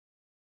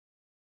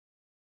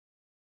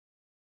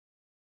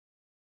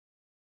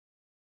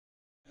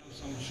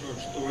some short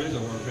stories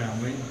of our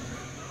family.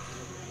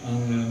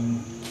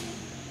 And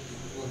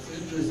what's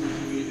interesting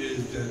to me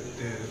is that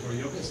our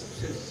youngest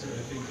sister,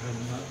 I think, has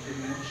not been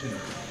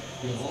mentioned.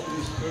 We're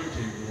always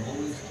 30, we're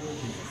always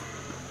 30.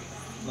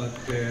 But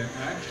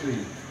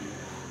actually,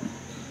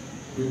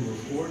 we were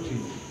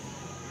 14.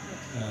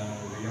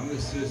 The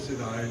youngest sister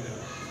died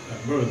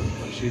at birth,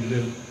 but she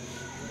lived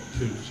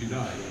till she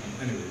died,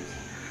 anyways.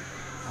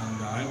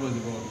 And I was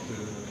about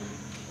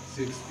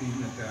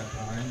 16 at that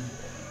time.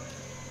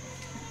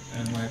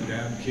 And my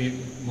dad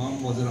came,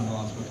 Mom was in a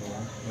hospital.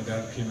 My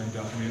dad came and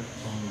got me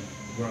from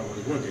where I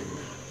was working.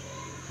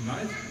 And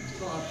I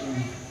thought,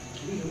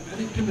 we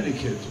have too many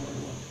kids.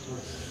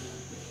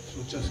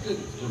 So just good,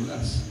 for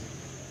less.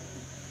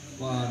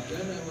 But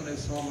then when I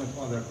saw my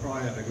father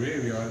cry at the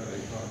graveyard, I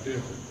thought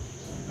different.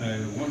 I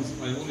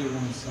only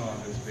once saw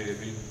this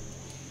baby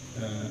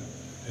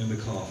in the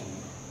coffin.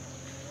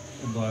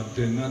 But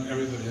not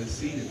everybody has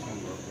seen it from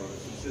our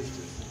brothers and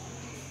sisters.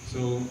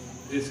 So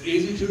it's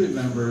easy to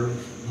remember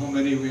how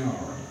many we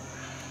are.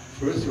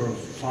 First there were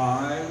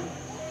 5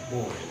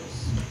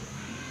 boys,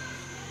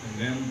 and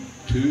then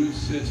 2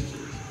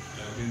 sisters,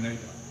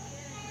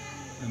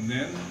 and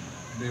then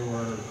there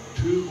were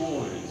 2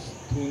 boys,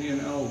 Tony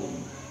and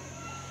Elwin,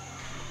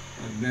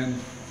 and then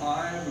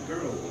 5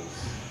 girls,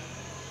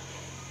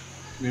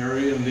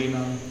 Mary and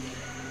Lena,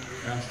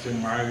 Esther,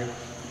 Margaret,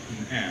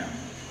 and Anne.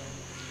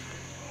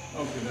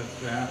 Okay, that's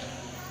that.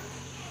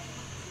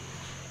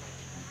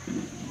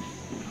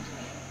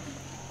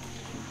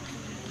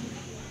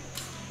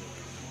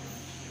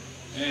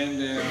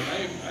 And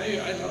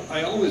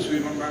I always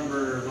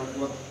remember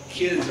what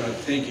kids are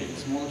thinking,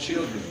 small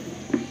children.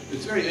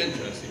 It's very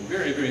interesting,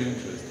 very, very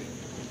interesting.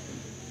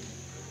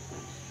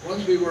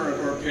 Once we were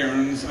our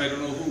parents, I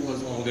don't know who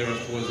was all there,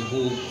 if it was a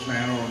whole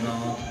clan or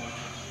not.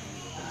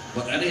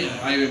 But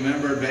I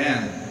remember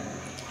band,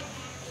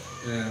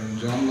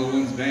 John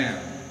Loewen's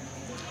band.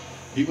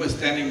 He was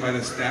standing by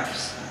the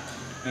steps,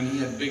 and he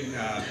had big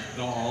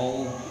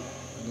doll,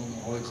 I don't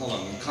know how they call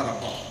them,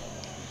 cut-up,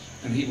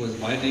 and he was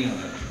biting on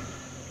it.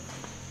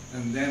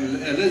 And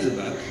then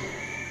Elizabeth,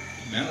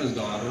 Nana's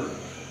daughter,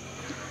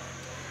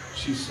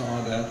 she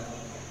saw that,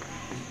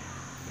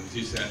 and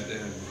she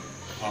said,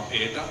 Pop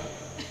Eta.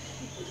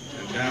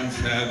 And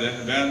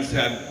Dan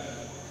said,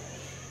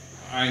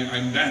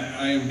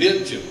 I'm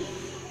built you.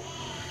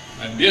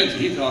 I'm built.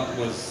 He thought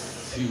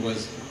he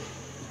was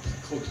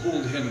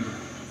told him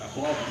a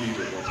Bob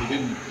leader, but he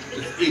didn't,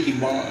 just eating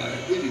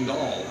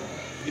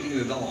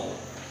the doll.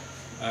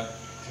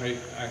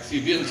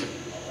 Actually built him.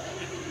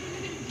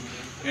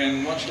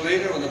 And much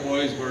later, when the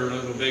boys were a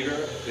little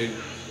bigger,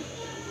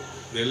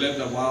 they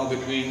lived a while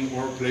between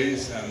our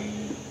place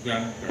and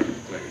grandparents'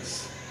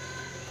 place.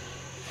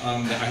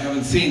 And I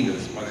haven't seen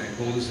this, but I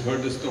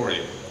heard the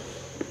story.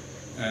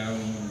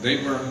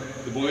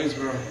 The boys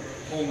were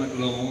home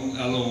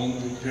alone.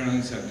 The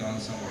parents had gone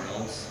somewhere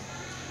else.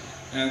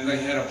 And they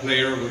had a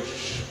player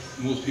which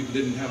most people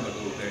didn't have in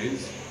those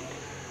days.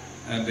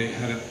 And they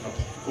had it, of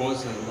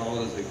course, as loud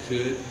as they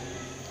could.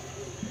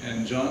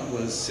 And John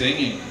was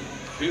singing,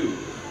 too,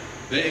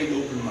 big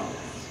open mouth.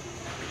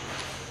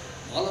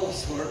 All of a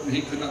sudden,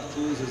 he could not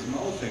close his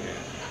mouth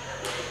again.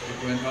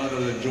 It went out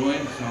of the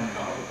joint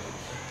somehow.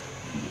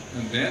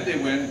 And then they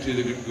went to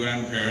the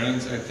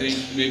grandparents. I think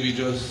maybe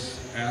just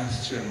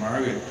Esther and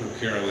Margaret took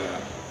care of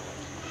that.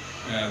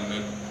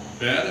 And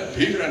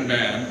Peter and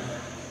Ben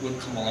would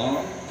come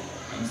along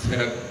and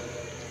said,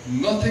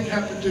 nothing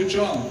happened to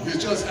John.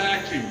 He's just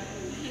acting.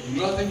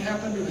 Nothing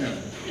happened to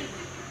him.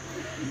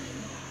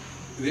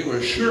 They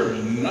were sure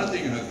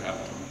nothing had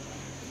happened.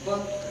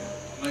 But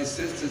my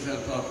sisters had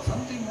thought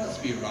something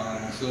must be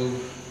wrong. So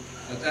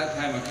at that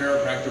time, a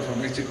chiropractor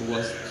from Mexico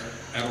was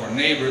at our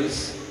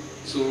neighbors.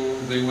 So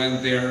they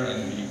went there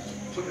and he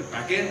put it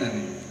back in,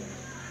 and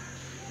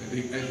I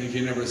think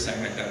he never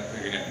sang like that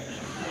again.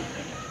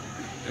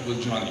 It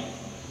was Johnny.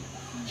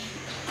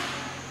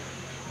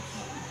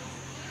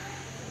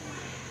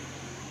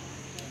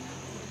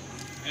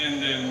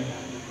 And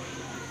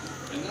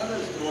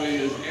another story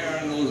is,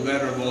 Aaron knows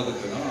better about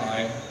it than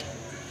I.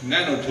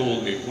 Nano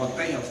told me what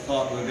they have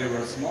thought when they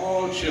were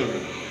small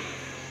children.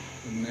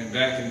 And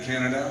back in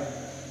Canada,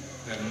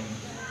 and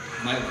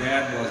my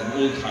dad was an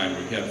old timer.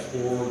 He had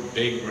 4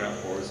 big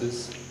draft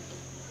horses,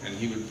 and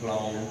he would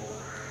plow.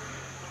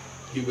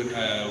 He would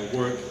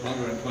work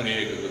 120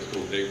 acres with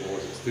those big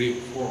horses,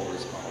 3-4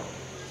 horsepower.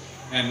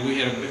 And we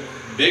had a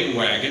big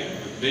wagon,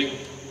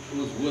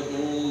 those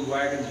old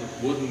wagons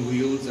with wooden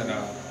wheels and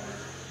a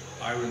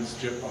iron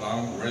strip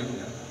along the rim.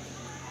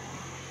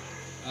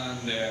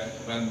 And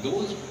when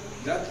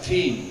that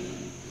team,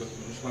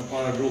 which my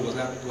father drove, with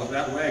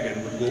that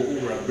wagon would go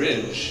over a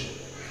bridge,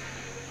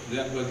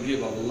 that would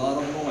give a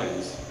lot of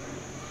noise.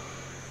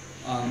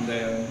 And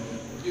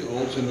you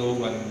also know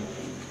when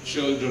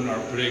children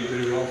are playing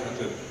very rough at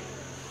the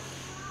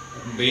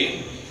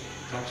main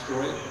top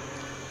story,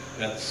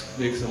 that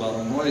makes a lot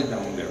of noise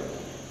down there.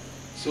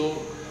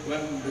 So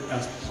when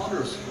as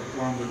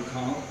thunderstorm would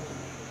come,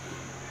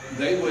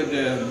 they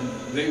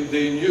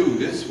knew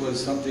this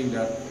was something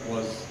that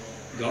was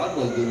God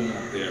was doing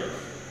up there.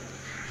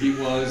 He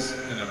was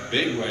in a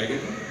big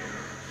wagon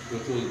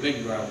with those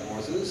big brown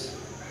horses,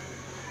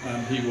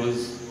 and he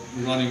was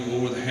running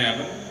over the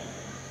hammer,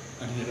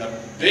 and he had a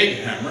big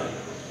hammer,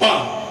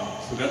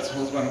 bam! So that's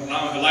when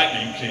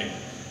lightning came.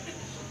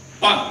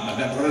 Bam! And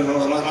then,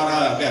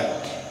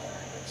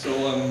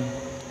 so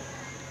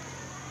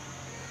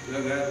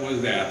that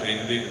was that.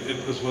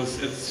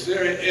 It's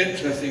very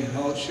interesting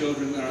how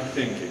children are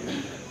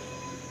thinking.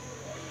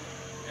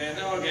 And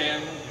now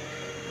again,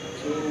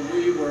 so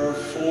we were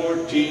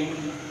 14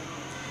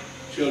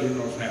 children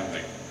or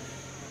family.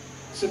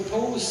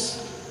 Suppose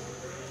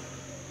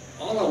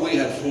all of we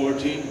had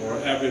 14, or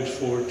average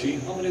 14.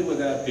 How many would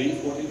that be?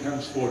 14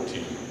 times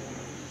 14.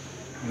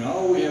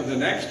 Now we have the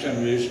next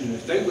generation.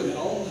 If they would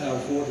all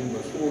have 14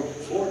 but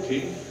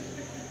 14,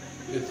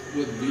 it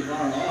would be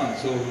on.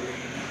 So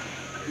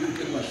we would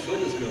pretty much fill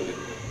this building.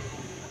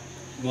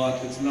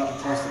 But it's not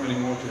possible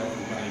anymore to have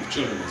as many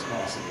children as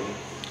possible.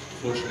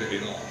 Fortunately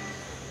not.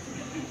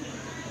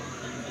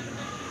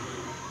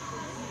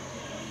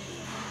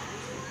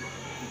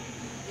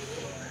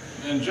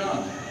 And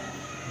John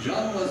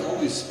was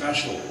always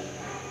special.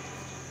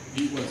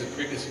 He was the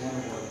quickest one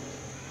of our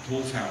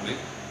whole family.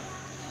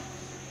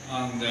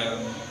 And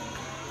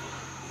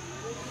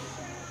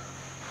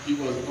he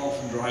was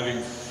often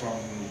driving from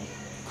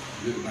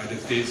the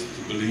United States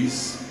to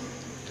Belize,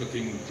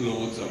 taking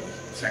loads of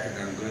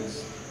second-hand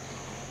goods.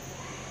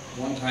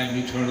 One time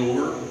he turned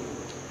over.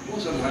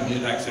 Most of the time he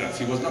had accidents.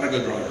 He was not a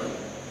good driver.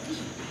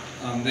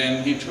 And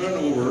then he turned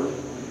over,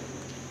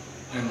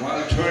 and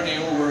while turning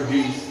over,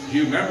 he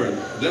remembered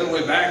a little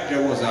way back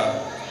there was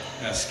a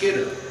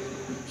skidder.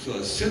 So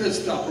as soon as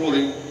it stopped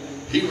rolling,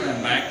 he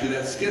ran back to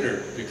that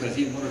skidder because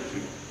he wanted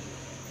to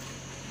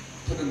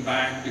put him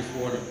back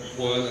before the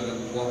oil and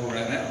the water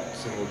ran out.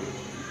 So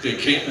they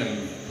came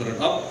and put it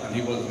up, and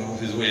he was on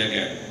his way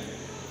again.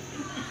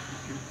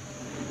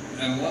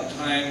 And one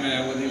time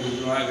when he was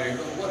driving,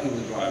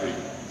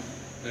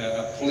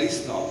 a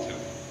police stopped him.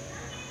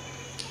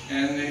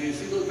 And you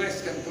see, those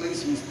Mexican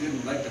police, we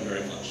didn't like them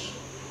very much.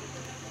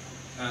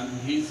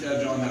 And he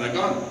said John had a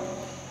gun.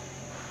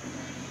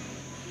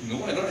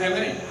 No, I don't have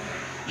any.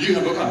 You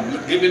have a gun.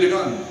 Give me the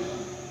gun.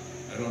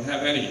 I don't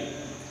have any.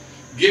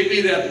 Give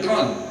me that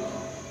gun.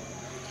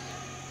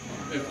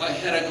 If I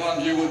had a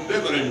gun, you wouldn't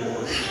live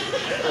anymore.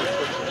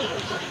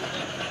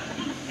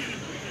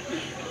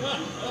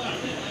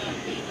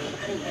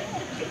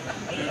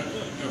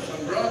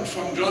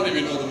 From Johnny,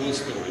 we know the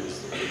most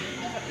stories.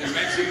 In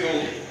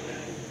Mexico,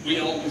 we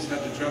always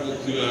had to travel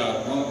to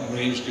a mountain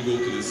range to go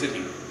to the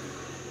city.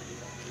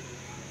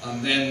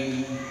 And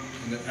then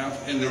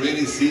in the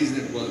rainy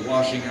season, it was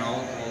washing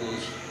out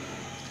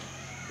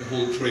the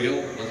whole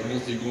trail was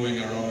mostly going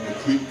around the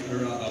creek,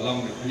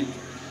 along the creek.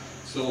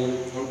 So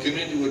our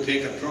community would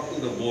take a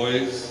truckload of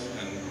boys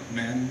and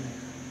men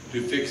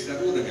to fix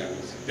that road again.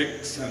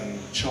 Picks and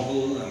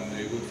shovel, and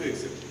they would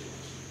fix it.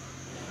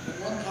 And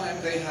one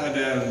time they had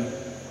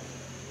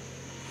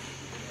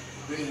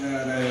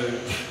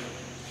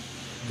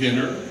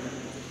dinner.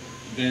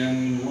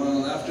 Then,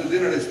 well, after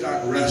dinner they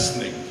start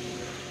wrestling.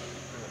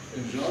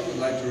 And John would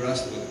like to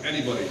wrestle with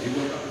anybody. He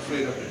was not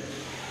afraid of it.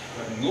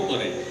 But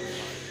nobody.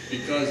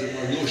 Because there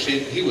was no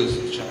shame. He was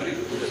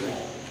chaparrito, he was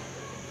small.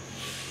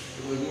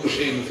 There was no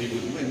shame if he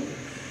would win.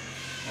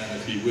 And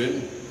if he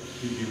win,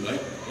 he'd be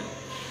like that.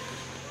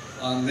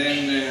 And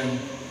then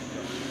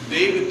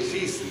Abraham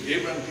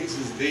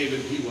Thesis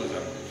David, he was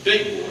a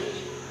big boy.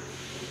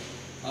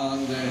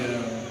 And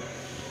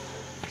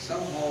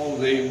somehow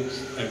they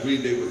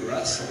agreed they would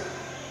wrestle.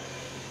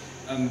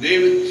 And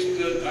David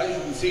stood, I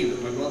haven't seen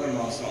it, my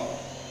brother-in-law saw it.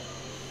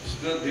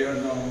 Stood there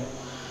now,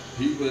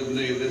 he would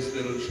lay this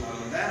little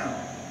child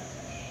down.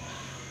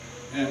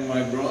 And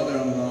my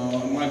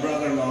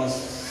brother-in-law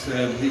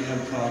said he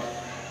had thought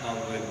of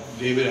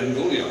David and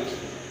Goliath.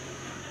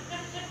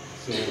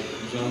 So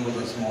John was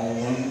a small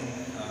one,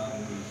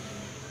 and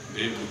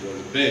David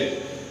was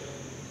big.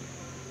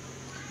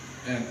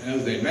 And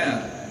as they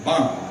met,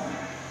 bam,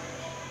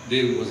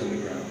 David was on the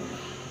ground.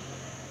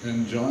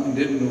 And John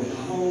didn't know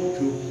how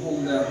to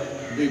hold that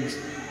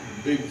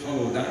big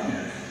fellow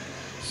down.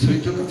 So he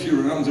took a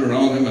few rounds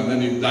around him, and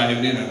then he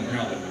dived in and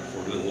held him for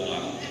a little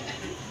while.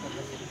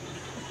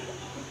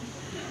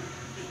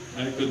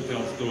 I could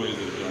tell stories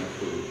of John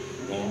for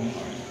a long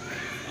time.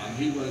 And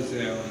he was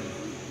the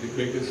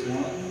quickest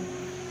one.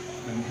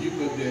 And he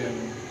would,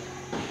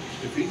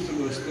 if he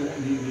threw a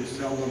stone, he would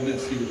seldom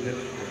miss. He would hit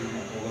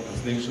like a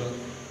slingshot.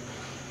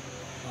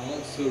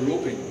 Also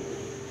roping.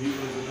 He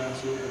was the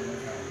best roper in the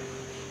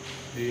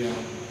family.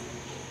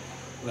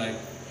 Like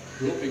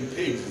roping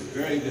pigs is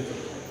very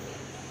difficult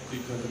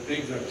because the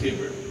pigs are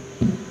tapered.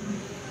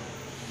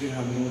 They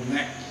have no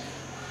neck.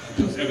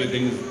 Just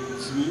everything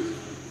is smooth.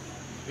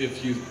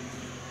 If you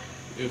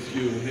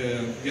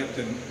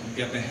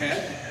get the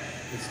head,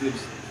 it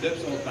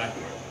slips all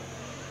backward.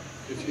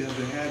 If you have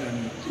the head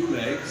and 2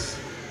 legs,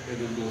 it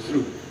will go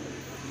through.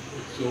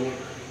 So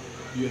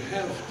you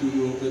have to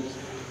rope it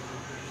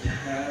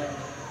head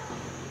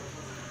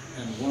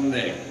and 1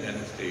 leg, then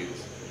it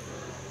stays.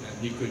 And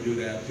he could do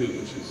that too,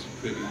 which is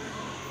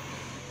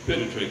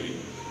pretty tricky.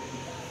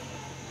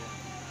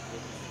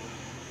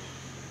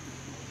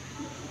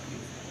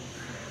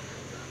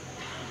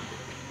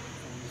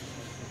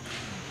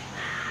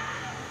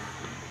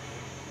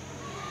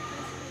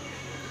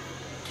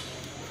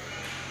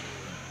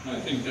 I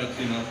think that's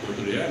enough for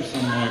today. I have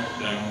some marked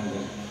down,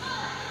 but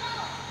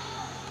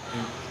I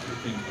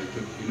think I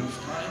took enough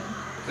time.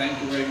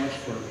 Thank you very much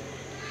for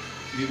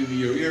giving me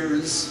your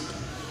ears.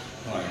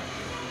 Bye.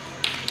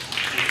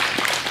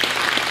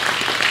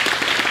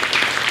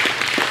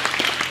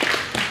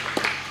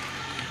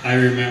 I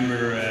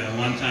remember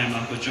one time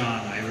Uncle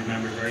John, I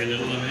remember very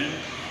little of him,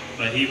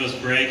 but he was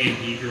bragging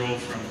he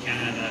drove from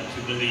Canada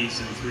to Belize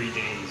in 3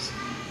 days.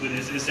 But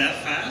is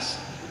that fast?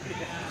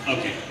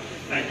 Okay.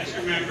 I just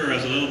remember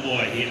as a little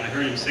boy, I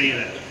heard him say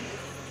that.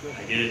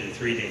 I did it in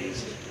 3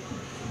 days.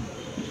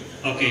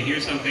 Okay,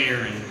 here's Uncle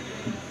Aaron.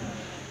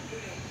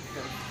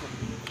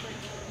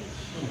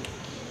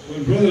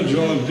 When Brother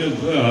John did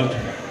that,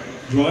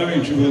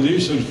 driving to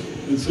Belize in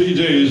 3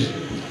 days,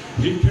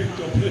 he picked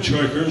up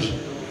hitchhikers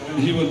and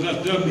he would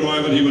let them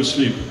drive and he would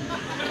sleep.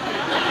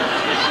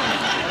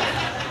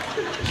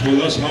 So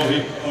that's how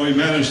he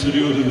managed to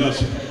do it in that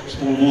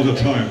small amount of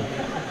time.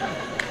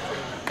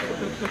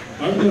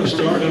 I'm going to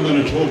start in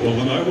Manitoba.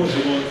 When I was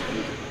about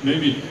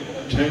maybe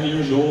 10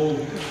 years old,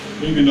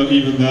 maybe not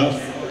even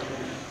that,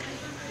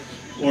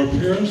 our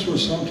parents would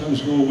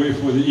sometimes go away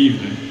for the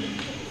evening.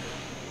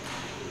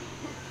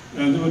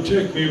 And they would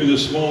take maybe the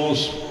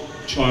smallest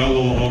child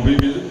along,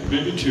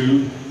 maybe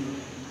two,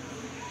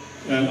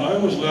 and I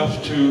was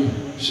left to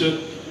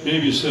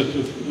babysit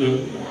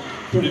the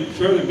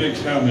fairly big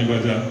family by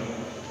then.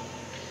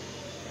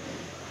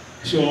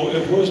 So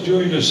it was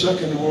during the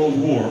Second World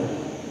War.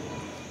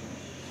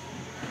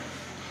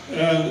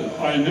 And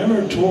I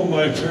never told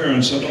my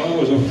parents that I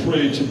was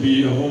afraid to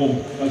be at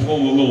home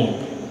alone.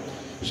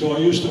 So I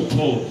used to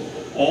pull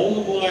all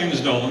the blinds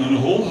down in the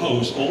whole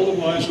house. All the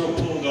blinds were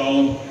pulled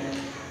down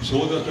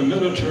so that the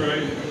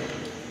military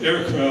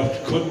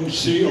aircraft couldn't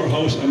see our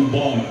house and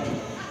bomb it.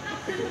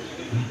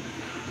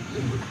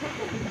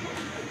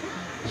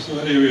 So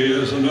anyway,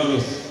 there's another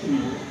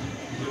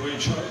the way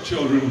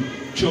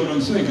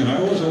children think. And I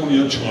was only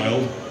a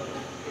child,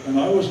 and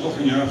I was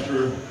looking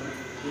after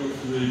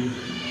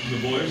the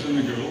boys and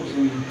the girls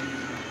and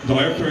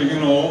diapering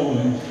and all,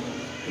 and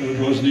it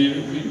was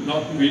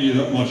not really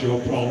that much of a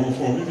problem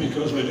for me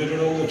because I did it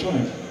all the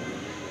time.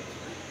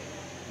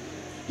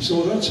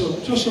 So that's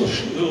just a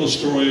little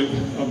story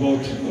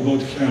about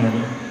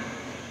Canada.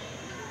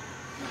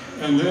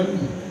 And then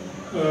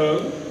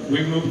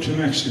we moved to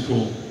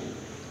Mexico.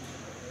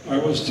 I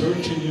was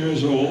 13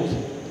 years old.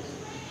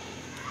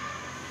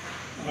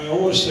 I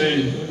always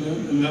say,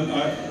 and then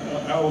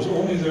I was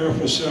only there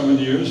for 7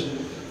 years.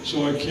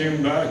 So I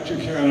came back to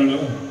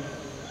Canada,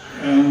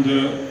 and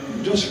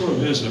just for a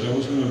visit. I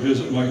was going to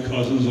visit my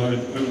cousins. I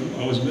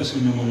was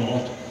missing them a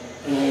lot.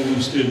 All of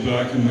them stayed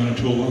back in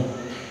Manitoba.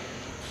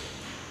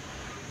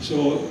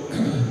 So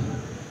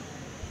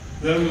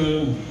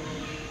then,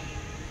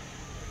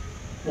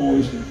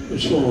 it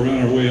sort of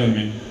ran away on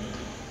me.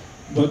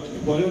 But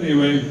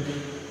anyway,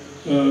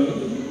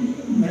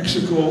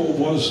 Mexico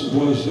was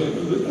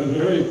a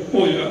very,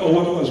 what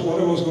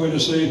I was going to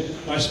say,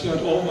 I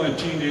spent all my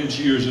teenage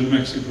years in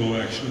Mexico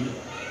actually.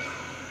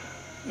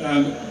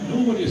 And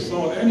nobody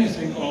thought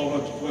anything of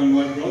it when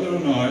my brother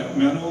and I,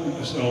 Manuel and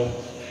myself,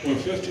 were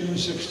 15 and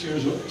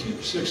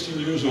 16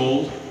 years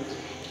old,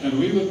 and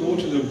we would go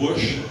to the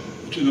bush,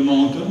 to the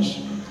mountains.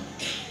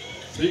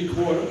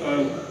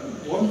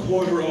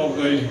 1/4 of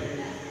the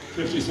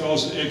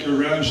 50,000 acre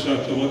ranch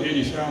that about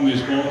 80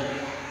 families bought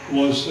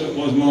was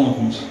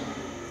mountains.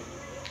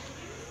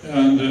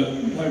 And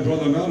my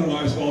brother Manuel and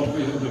I thought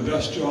we had the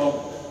best job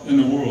in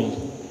the world.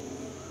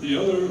 The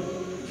other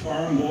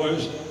farm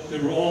boys, they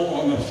were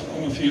all on the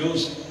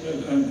fields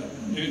and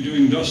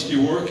doing dusty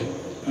work,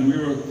 and we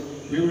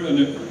were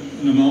in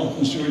the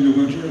mountains during the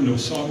winter, and the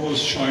sun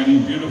was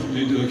shining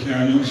beautifully to the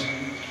canyons.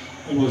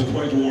 It was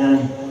quite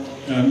warm,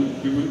 and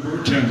we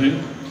were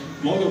tenting.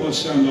 Mother would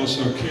send us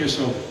a case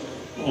of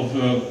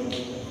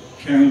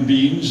canned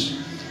beans,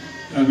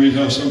 and we'd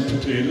have some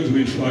potatoes.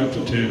 We'd fry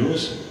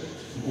potatoes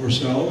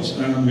ourselves,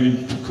 and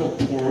we'd cook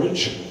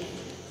porridge,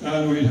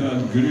 and we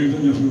had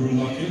gruven if we were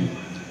lucky.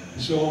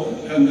 So,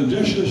 and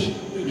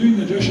doing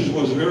the dishes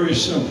was very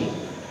simple.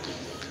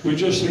 We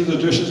just threw the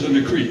dishes in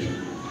the creek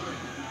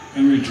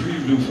and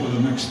retrieved them for the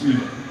next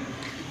meal.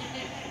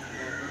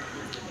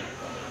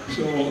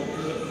 So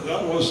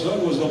that was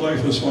the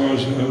life as far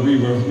as we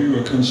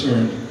were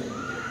concerned.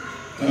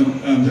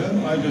 And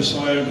then I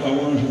decided I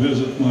wanted to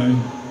visit my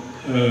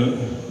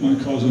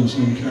cousins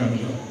in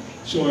Canada.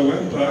 So I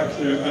went back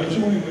there. I was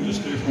only going to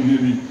stay for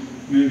maybe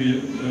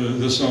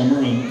the summer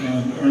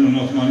and earn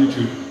enough money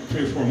to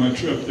pay for my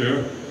trip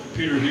there.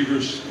 Peter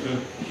Hebers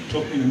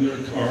took me in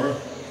their car.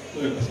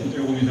 I think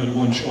they only had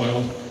one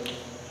child.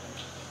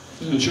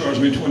 They charged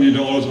me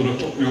 $20, but it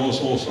took me all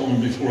summer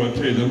before I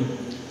paid them.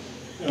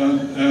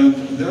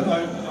 And then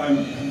I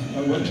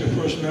went to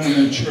First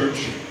Mennonite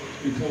Church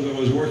because I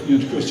was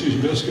working at Christie's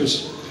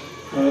Biscuits.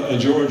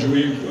 George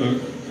Weave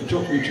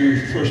took me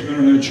to First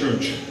Mennonite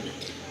Church.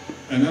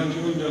 And then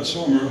during that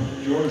summer,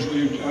 George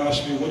Weave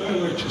asked me, would I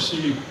like to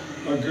see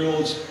a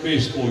girls'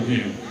 baseball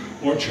game?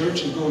 Our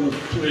church is going to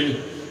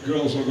play,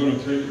 girls are going to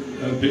play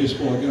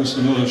baseball against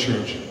another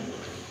church.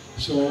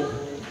 So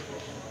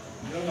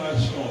then I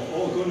thought,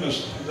 oh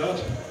goodness, that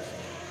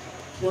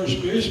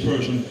first base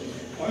person,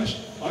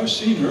 I've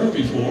seen her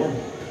before.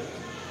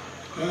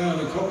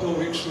 And a couple of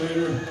weeks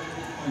later,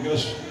 I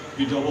guess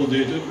we double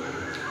dated,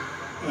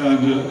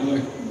 and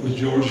like with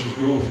George's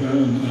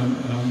girlfriend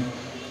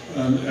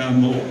and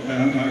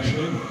Anne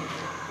actually.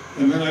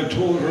 And then I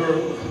told her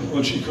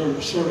when she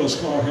sort of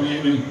scarf in the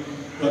evening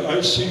that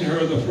I'd seen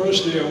her the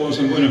first day I was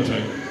in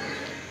Winnipeg.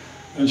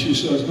 And she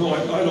says, no,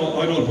 I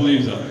don't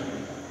believe that.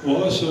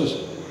 Well, it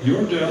says,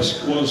 your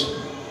desk was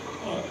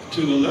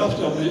to the left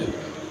of the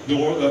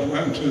door that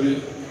went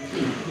to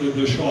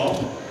the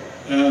shop,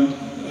 and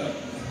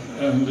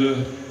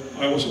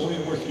I was only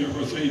working here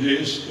for 3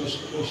 days, just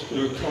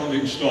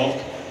counting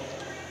stuff,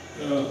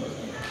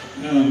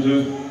 and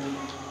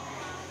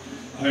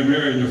I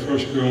married the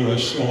first girl I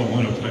saw in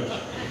Winnipeg.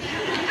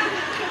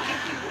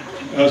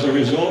 As a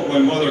result, my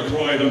mother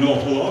cried an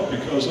awful lot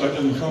because I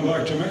didn't come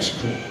back to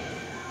Mexico.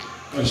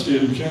 I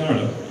stayed in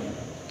Canada.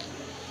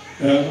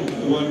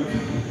 And when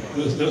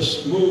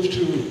this move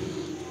to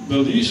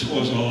Belize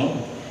was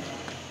on,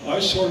 I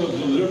sort of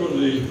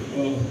deliberately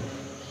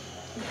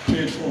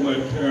paid for my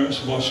parents'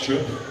 bus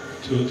trip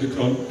to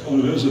come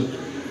visit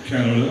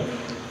Canada.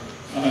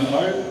 And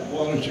I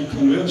wanted to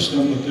convince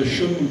them that they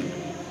shouldn't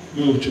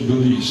move to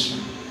Belize.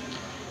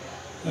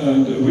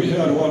 And we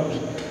had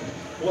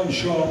one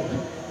shop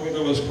where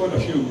there was quite a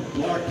few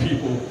black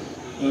people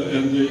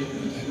in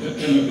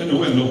the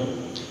window.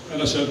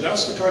 And I said,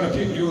 that's the kind of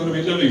people you're going to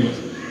be living with.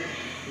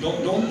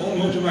 Don't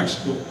move to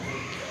Mexico.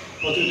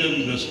 But they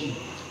didn't listen.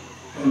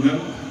 And then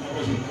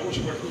I was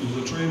working as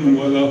a trainman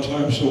by that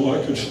time, so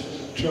I could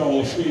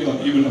travel free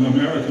even on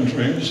American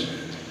trains.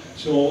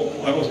 So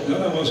I was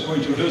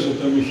going to visit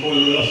them before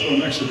they left for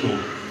Mexico.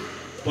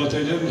 But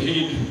they didn't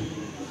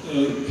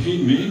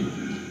heed me.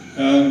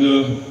 And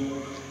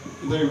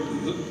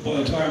by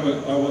the time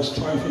it was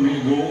time for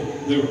me to go,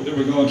 they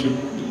were gone to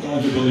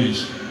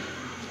Belize.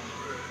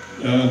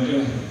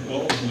 And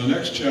well, the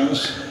next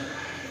chance,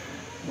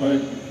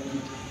 Anne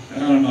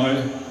and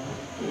I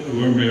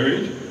were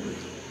married.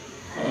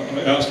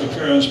 I asked the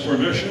parents'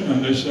 permission,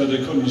 and they said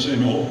they couldn't say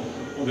no.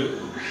 Well, they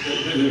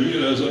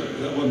realized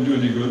that wouldn't do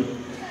any good.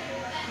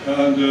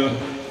 And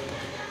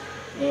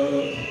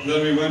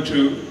then we went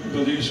to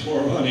Belize for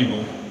our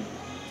honeymoon.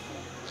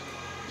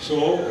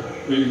 So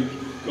we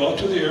got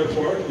to the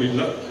airport. We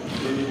let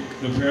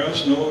the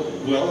parents know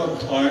well on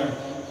time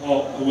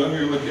when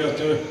we would get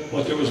there,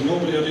 but there was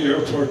nobody at the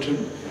airport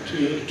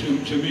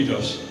to meet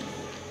us.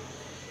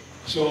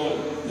 So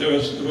there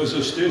was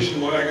a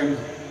station wagon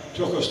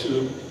took us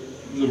to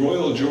the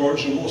Royal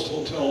George, the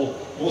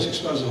most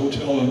expensive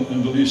hotel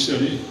in Belize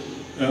City,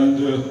 and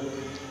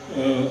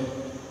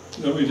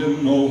then we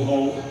didn't know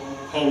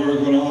how we were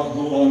going to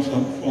go on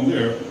from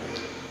there.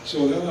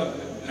 So then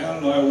Anne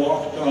and I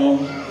walked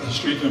down the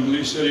street in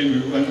Belize City,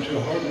 and we went to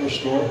a hardware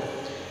store,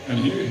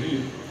 and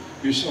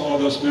we saw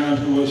this man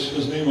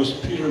his name was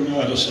Peter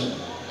Madison.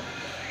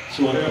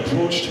 So I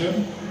approached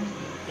him,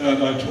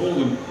 and I told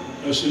him,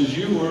 I said,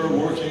 you were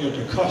working at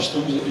the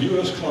customs, at the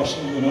U.S.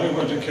 Customs, when I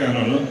went to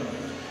Canada,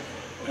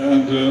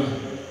 and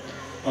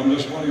I'm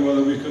just wondering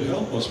whether we could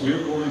help us. We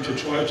were going to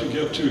try to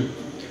get to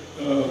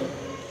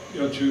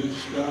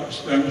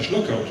Spanish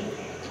Lookout.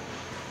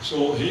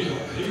 So he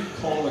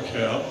called a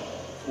cab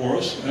for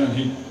us, and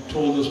he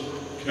told this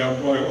cab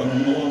driver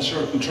on no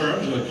uncertain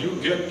terms that you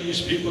get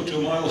these people to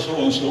mile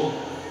so-and-so,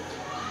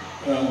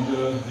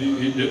 and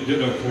he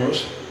did, of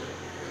course.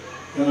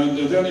 And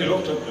then he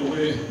looked at the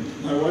way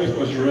my wife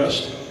was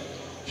dressed.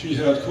 She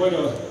had quite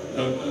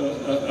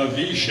a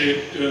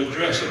V-shaped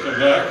dress at the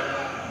back.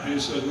 And he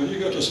said, when you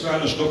get to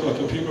Spanish Lookout,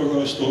 the people are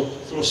going to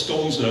throw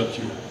stones at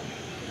you.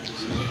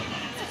 So,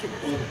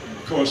 well,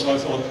 of course, I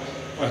thought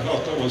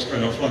that was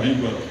kind of funny,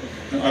 but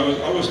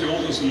I was the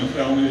oldest in the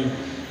family,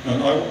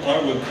 and I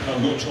would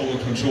have no trouble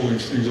controlling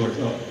things like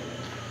that.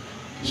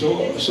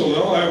 So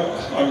now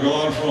I've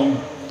gone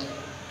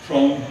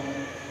from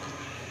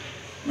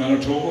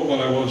Manitoba when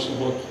I was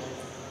about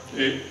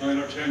 8, 9,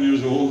 or 10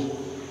 years old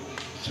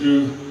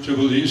to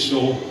Belize.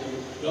 So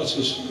that's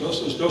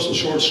a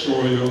short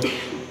story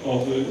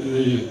of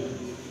the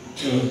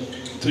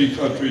 3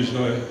 countries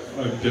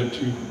I've been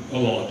to a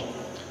lot.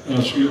 And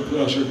it's a real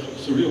pleasure.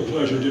 It's a real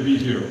pleasure to be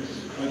here.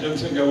 I didn't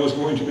think I was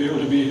going to be able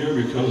to be here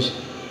because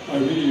I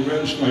really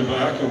wrenched my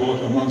back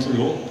about a month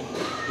ago,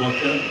 but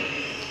then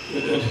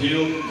it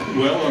healed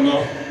well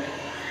enough.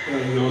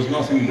 There was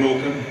nothing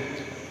broken.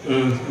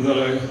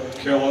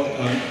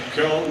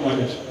 Carol, my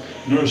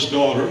nurse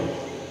daughter,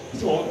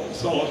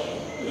 thought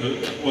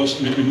it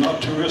was maybe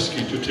not too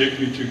risky to take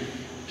me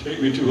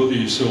to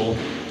Belize. So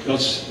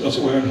that's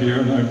why I'm here,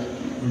 and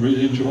I'm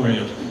really enjoying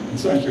it. And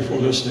thank you for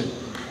listening.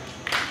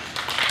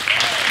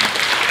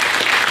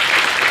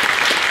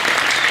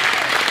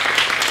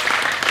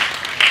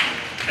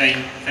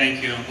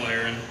 Thank you, Uncle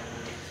Aaron.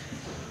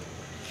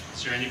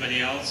 Is there anybody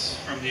else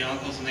from the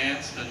uncles and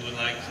aunts that would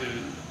like to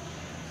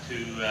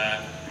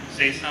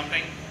say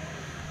something?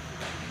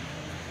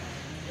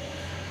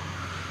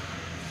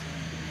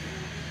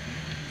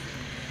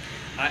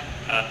 I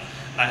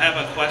have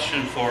a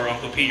question for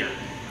Uncle Peter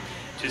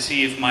to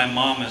see if my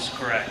mom is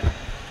correct.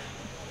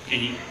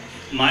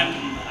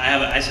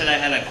 I said I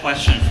had a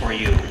question for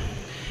you.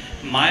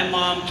 My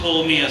mom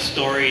told me a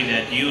story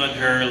that you and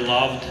her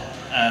loved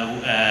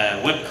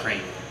whipped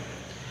cream.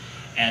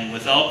 And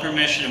without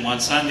permission, one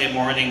Sunday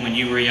morning when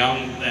you were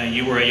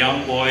a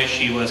young boy,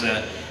 she was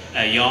a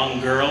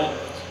young girl,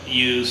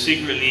 you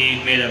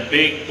secretly made a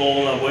big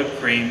bowl of whipped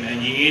cream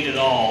and you ate it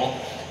all,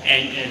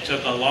 and it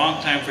took a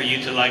long time for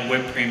you to like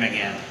whipped cream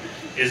again.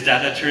 Is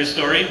that a true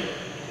story?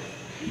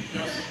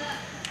 Yes.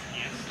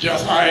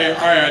 Just I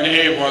and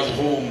Abe was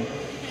home,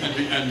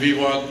 and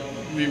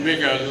we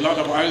make a lot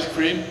of ice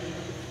cream,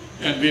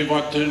 and we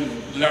want to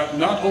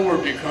not over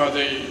because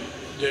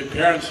the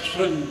parents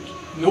shouldn't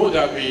know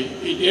that we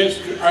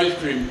eat ice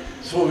cream,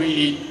 so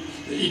we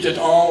eat it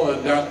all,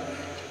 and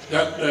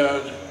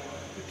that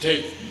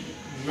take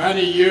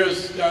many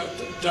years that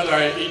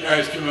I eat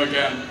ice cream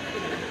again.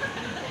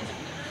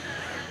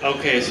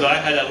 Okay, so I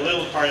had a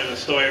little part of the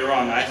story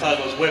wrong. I thought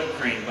it was whipped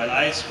cream, but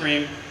ice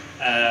cream,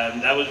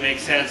 that would make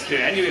sense too.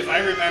 Anyway, if I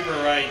remember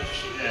right,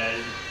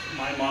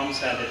 my mom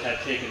said it had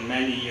taken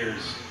many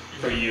years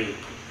for you.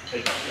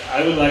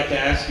 I would like to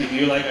ask you, do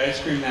you like ice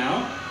cream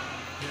now?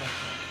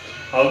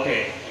 Yeah.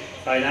 Okay,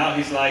 by now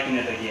he's liking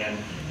it again.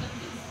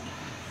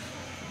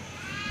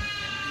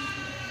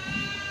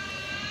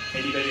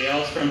 Anybody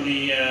else from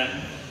the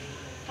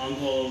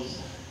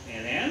uncles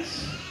and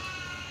aunts?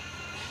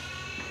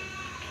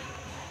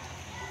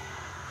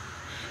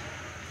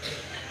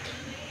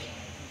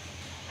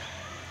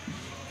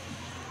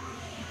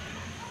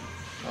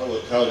 I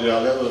will tell you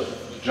a little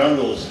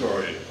jungle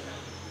story.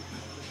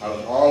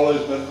 I've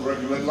always been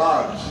working with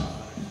logs.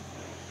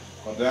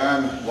 But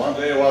then one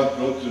day I wanted to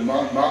go to the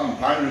mountain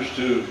climbers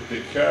to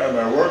take care of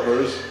my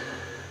workers,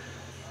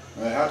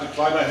 and I had to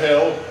climb a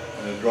hill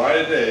on a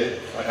dry day.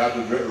 I had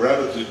to rev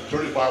it to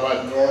 35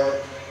 miles an hour,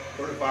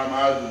 35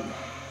 miles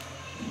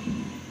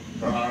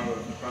per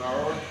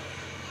hour.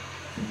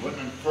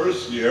 Within the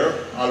first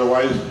year,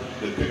 otherwise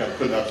the pickup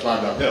couldn't have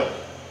climbed that hill.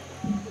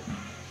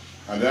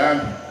 And then,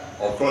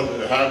 of course,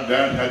 it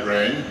had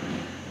rain.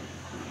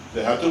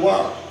 They had to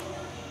walk.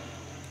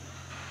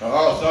 And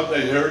all of a sudden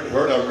they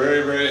heard a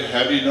very, very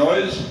heavy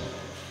noise.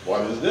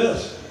 What is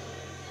this?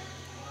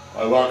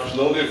 I walked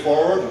slowly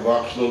forward and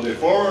walked slowly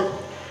forward.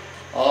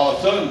 All of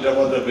a sudden there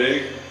was a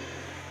big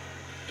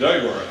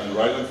jaguar and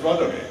right in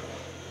front of me.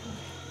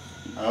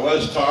 And I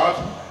was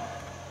taught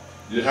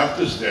you have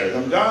to stare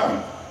them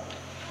down.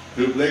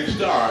 Who blinks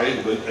the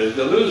eye is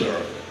the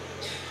loser.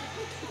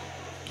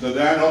 So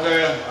then,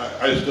 okay,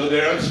 I stood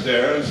there and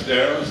stared and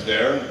stared and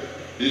stared.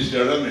 He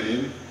stared at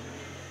me.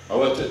 I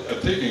was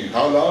thinking,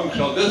 how long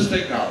shall this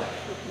take now?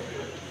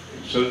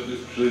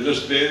 Should I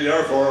just stay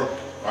there for,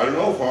 I don't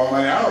know, for how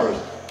many hours?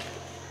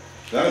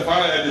 Then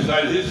finally I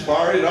decided he's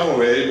far enough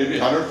away, maybe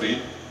 100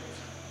 feet.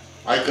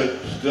 I could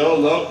still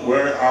look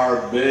where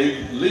our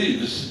big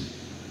leaves,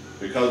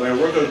 because my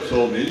worker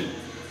told me,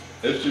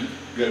 if you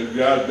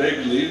grab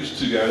big leaves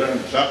together and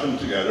clap them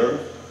together,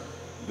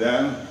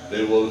 then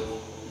they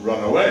will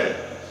run away.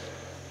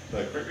 So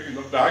I quickly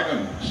looked back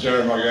and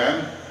stared at him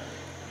again.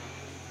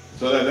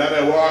 So then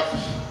I walked,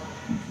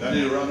 then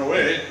he ran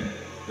away,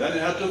 then I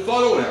had to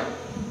follow him.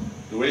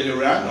 The way he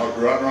ran,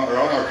 around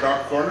our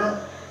sharp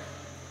corner.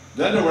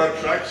 Then there were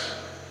tracks,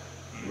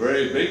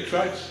 very big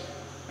tracks,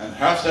 and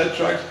half-set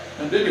tracks,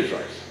 and baby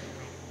tracks.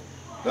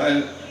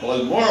 Then I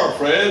was more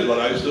afraid, but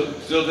I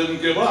still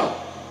didn't give up.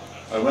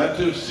 I went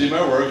to see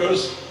my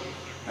workers,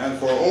 and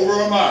for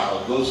over a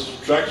mile, those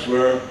tracks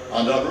were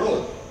on that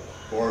road,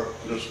 or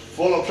just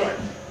full of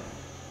tracks.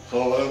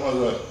 So it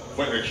was a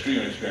quite extreme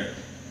experience.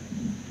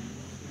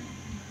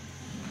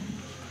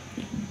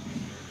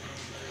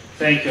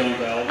 Thank you,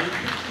 Uncle Alvin.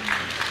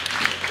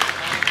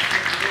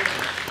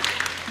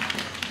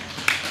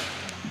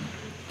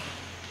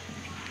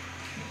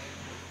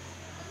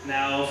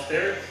 Now, if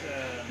there's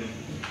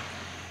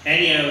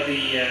any of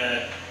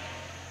the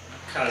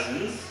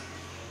cousins,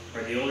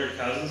 or the older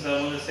cousins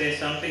that want to say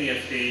something,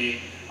 if the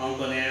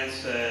uncle and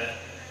aunts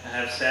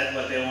have said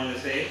what they want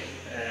to say,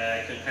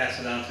 I could pass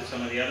it on to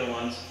some of the other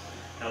ones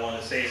that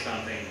want to say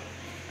something.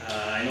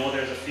 I know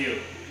there's a few.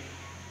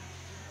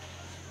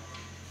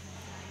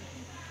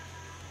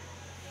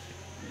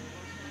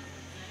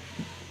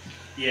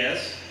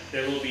 Yes,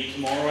 there will be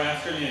tomorrow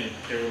afternoon.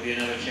 There will be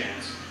another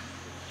chance.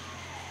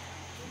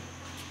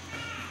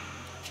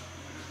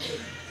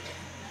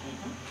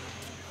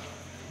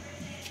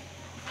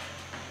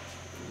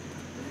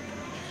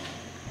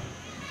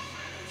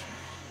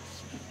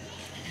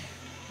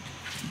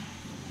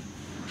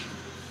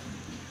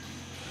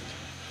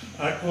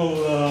 Ik wil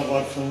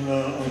wat van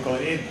Uncle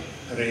Abe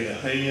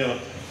reden.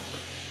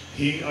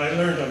 I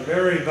learned a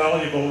very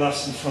valuable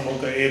lesson from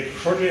Uncle Abe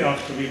shortly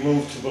after we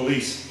moved to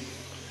Belize.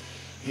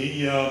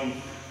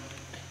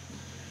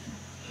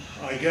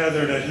 I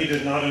gather that he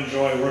did not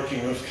enjoy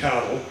working with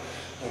cattle,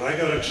 but I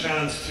got a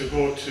chance to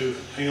go to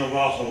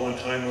Hingawaha one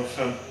time with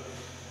him.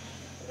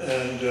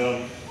 And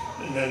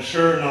then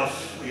sure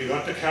enough, we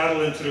got the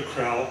cattle into the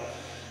corral,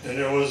 and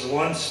there was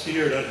one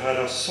steer that had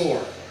a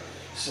sore.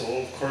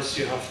 So of course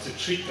you have to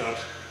treat that.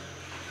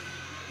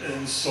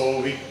 And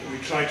so we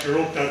tried to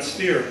rope that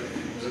steer.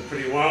 It was a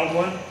pretty wild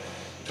one.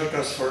 It took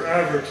us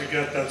forever to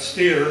get that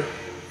steer.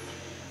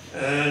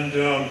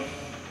 And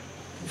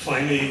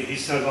finally he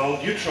said, well,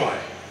 you try.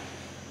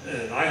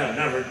 And I had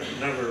never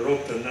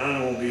roped an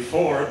animal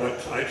before,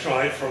 but I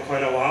tried for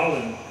quite a while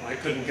and I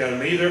couldn't get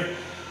him either.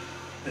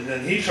 And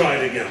then he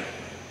tried again.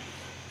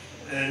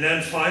 And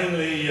then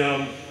finally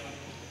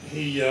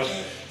he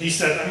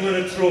said, I'm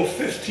going to throw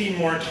 15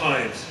 more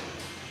times.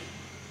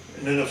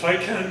 And then if I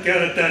can't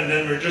get it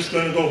then we're just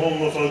going to go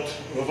home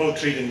without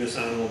treating this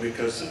animal,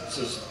 because it's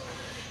just,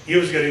 he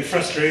was getting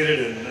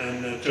frustrated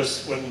and it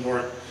just wouldn't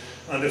work.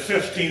 On the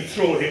 15th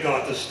throw, he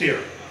got the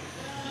steer.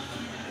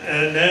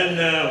 And then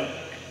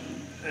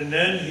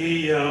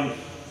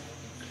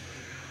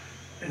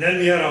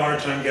we had a hard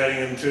time getting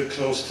him too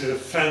close to the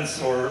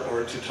fence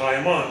or to tie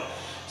him on.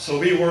 So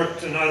we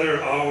worked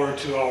another hour,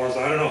 2 hours,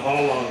 I don't know how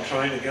long,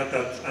 trying to get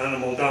that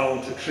animal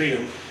down to treat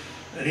him.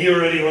 And he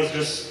already was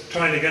just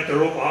trying to get the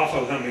rope off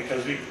of him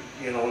because we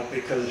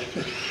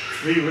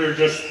were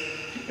just,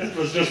 it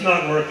was just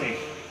not working.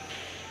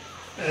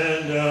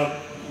 And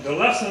the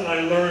lesson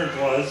I learned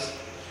was,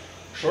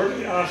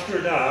 shortly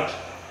after that,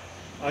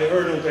 I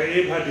heard Uncle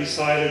Abe had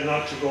decided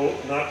not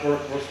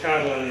work with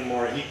cattle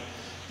anymore.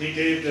 He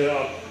gave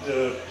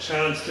the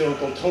chance to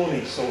Uncle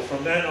Tony. So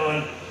from then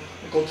on,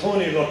 Uncle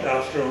Tony looked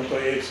after Uncle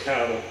Abe's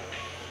cattle.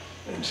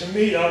 And to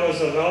me, that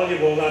was a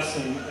valuable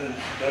lesson, and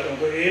that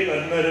Uncle Abe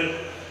admitted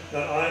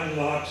that I'm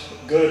not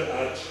good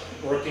at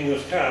working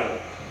with cattle.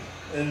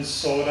 And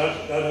so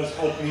that has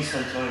helped me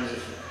sometimes.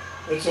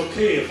 It's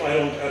okay if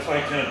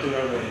I can't do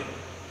everything.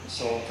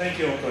 So thank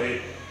you, Uncle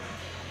Abe.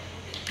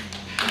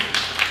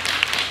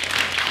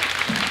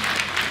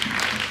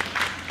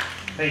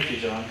 Thank you,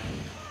 John.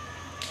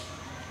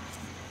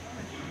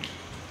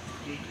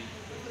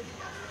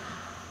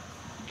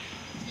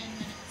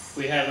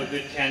 We have a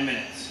good 10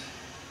 minutes,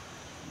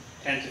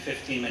 10 to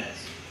 15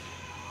 minutes.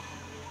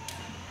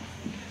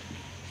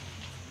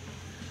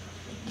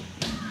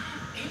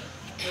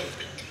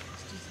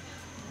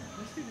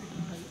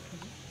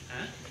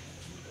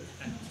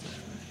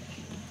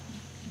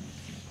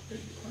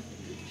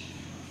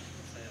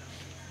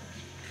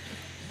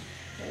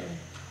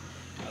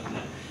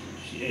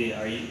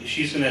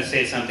 She's going to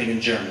say something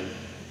in German.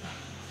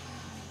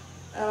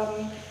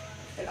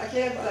 Ik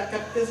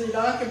heb deze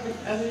dag,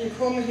 als ik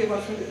kom hier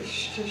wat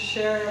te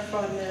share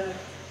van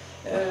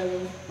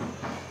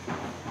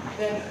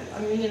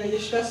meine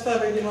Schwester,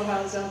 weil die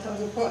noch gesagt haben,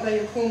 sofort da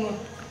gekommen,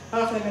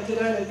 haben wir mit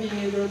der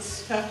Biene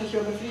jetzt fertig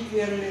überfliegt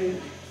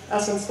werden,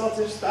 als uns dort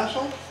so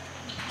special.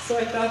 So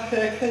ich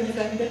dachte, können die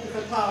dann bitte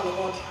vertalen,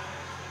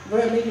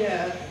 weil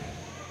mir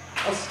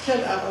als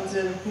Kind ab und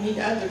zu nicht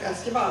Eindruck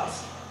als gewartet.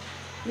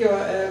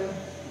 Ja,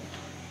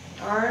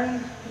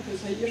 Arn, dus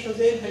hij eerst al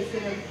zei, hij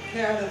vindt een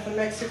kerel van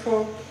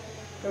Mexico.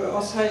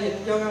 Als hij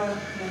een jonge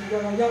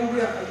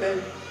jongbier, bij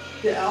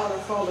de oude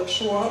valt op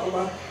zwaar,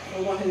 maar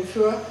hij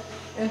voor.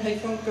 En hij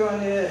vond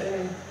gewoon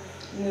een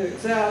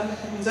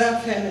zeer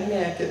fijne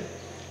merken.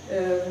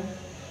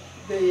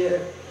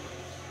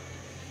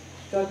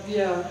 Dat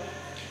we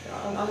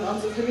aan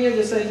onze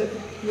familie zeiden,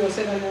 we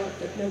zijn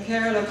een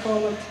kerel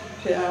komen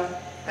te,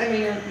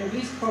 een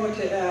Belize komen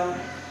te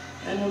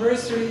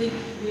anniversary,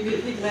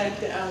 wie gelijk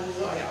de aan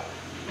zo ja.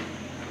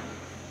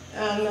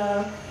 En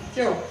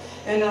ja,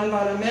 en dan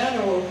waren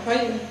Merno,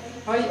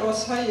 hij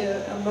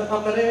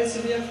op de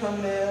reis weer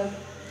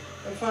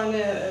van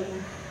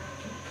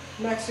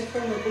Mexico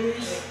naar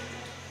Belize,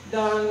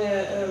 dan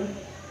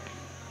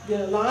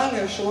de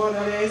lange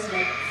zware reis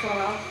met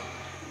vraag.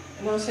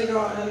 En dan zeg ik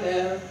aan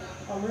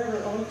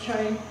river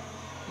omkijken,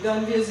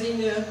 dan weer zien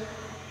je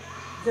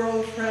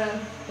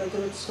girlfriend, dat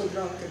wordt zo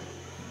dronken.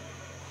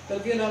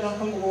 Dat we naar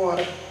hem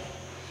geworden.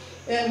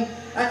 En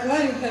ik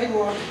leid hij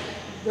wordt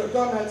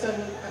door met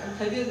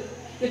hij wil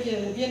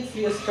een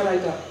beenvries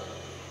krijgen.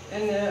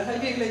 En hij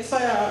wil ik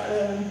zei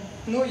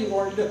nooit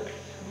worden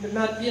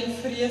met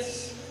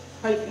beenvries.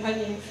 Hij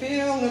ging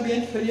veel naar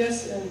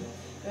beenvries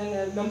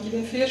en dan die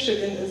beenvries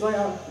en zei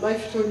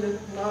live to the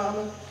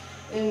namen.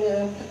 En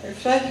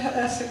vielleicht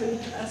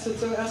als het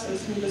zo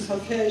is niet dus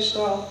oké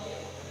stel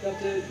dat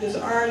dus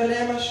aarde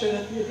lemmers dat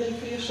we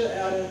beenvries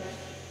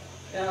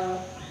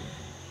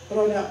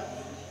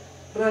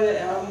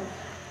Brother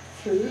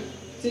früh,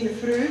 ziemlich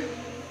früh,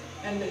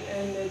 und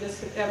das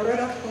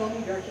Brother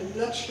kommt, der ein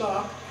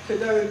Blattschlag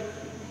gedauert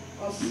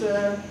aus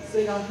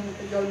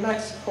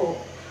Mexico.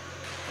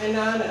 Und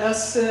dann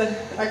ist,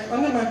 ich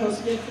andere mal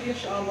noch geen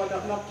frisch aan, maar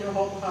dat laat je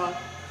geholpen had.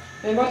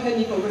 En wat hij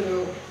niet meer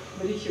genoeg,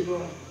 maar die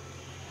gewoon.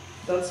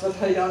 Dat is wat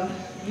hij dan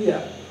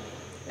weer.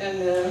 En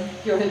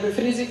ja, hij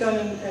bevriest zich dan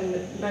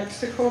in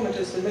Mexico met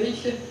een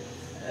beetje,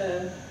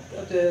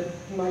 de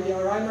Maria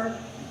Reimer.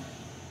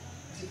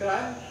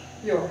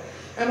 ja.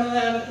 En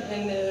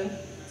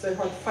ze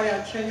had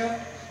 5 kinderen.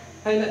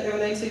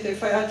 Hij zit in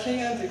 5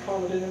 kinderen, ze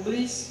kwamen in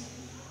Belize.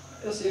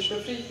 Als ze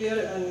bevrijd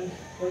werden en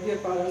we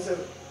waren zo.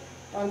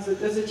 En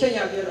deze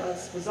kinderen werden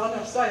als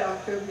besonders zeer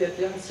gevierd,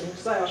 en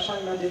zeer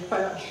schijnbaar die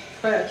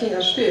 5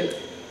 kinderen speelt.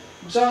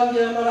 John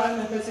weer maar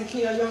aan met zijn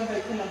kinderen jong,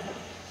 hij kon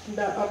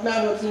op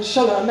mij op zijn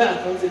schouder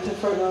met, want ze te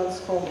veel naar ons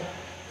komen.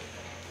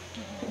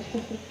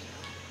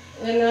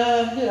 En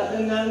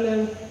dan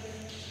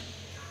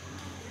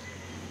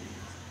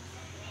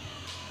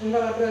en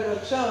waar broeder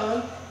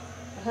John,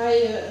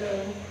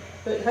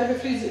 hij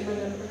bevriest zich met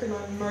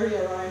een Maria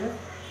Reiner.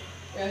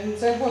 En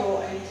zij hadden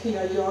al een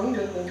Tina Young,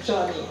 en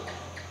Johnny.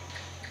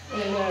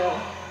 En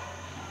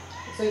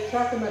zij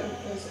kraken met,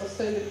 als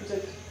zij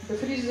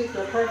bevriest zich,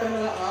 dat hart aan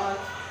de aard.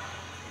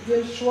 Die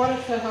een zware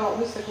verhaal,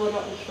 dus ik wil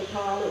dat niet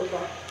vertalen,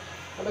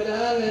 maar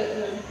dan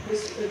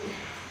is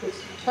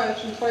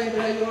het 2,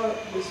 3 jaar,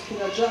 dus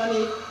Tina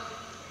Johnny.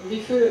 En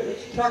die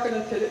kraken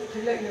het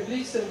tegelijk naar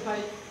Belize en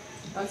hij.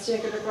 En ik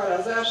denk dat ik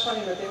wel zeer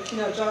schijn met dem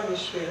Tina Johnny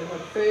spelen,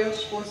 want veel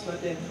Spaß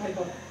met dem. Hij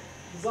had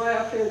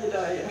zeer veel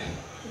gedaan.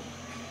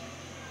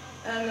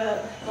 En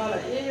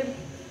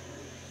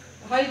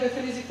hij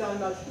bevriest zich dan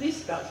met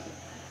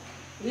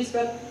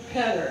Lisbeth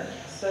Penner.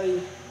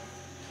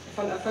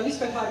 Van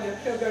Lisbeth heb je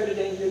veel beter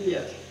dingen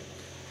geleerd.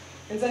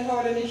 En zij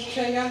hadden niet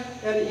kinderen,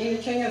 de ene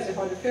kinderen, ze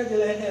hadden veel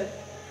gelegenheid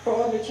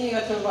voor andere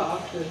kinderen te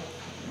wachten.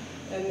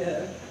 En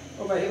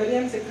over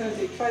dem, ze kunnen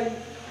zich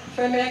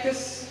 2 meisjes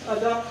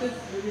adopten,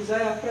 die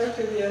zeer groot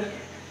werden.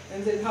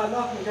 En ze hadden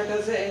nog een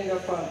keer ze een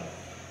daarvan.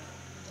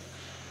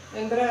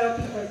 En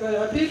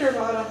bij Pieter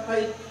was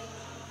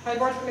hij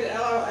wordt met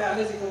Ella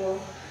gewoon.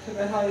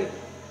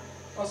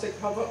 Als ik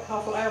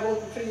had veel eigen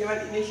wilde vrienden,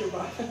 weet ik niet zo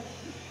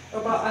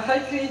wat. Maar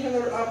hij kreeg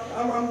er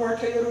aan woord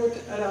geroet.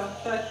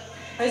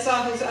 Hij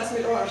zag het als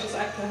met oors, is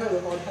echt te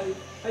hulp.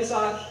 Hij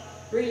zag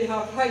really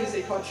how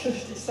Isaac had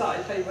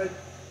decided hij would.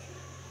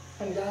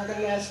 En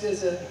daarnaast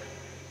is een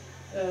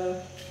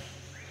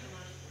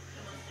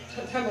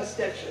Thomas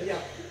Dexter, ja.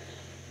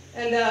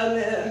 En dan,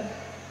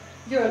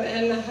 ja,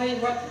 en hij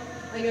wordt.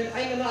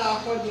 En na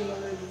had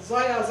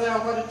hij zeer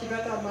had die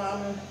wetter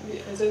mannen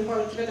en zijn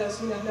had die wetter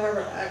zien nog naar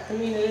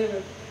mijn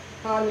leven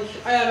had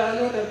ik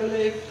nooit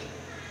beleefd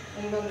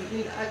en dan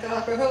ik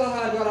had gehullen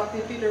had waar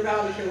ik Pieter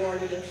Valley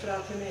geworden in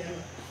straat te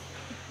nemen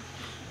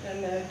en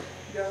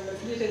ja dat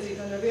liet hij zich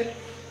dan weer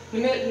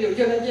niet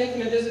ja dan denk ik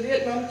naar deze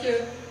weermannetje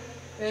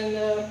en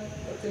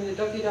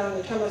dat hij dan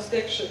met Thomas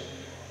Dexter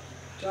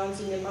John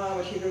zijn ma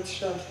wat hier doet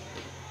stond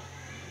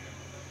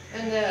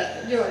en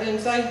ja en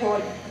zij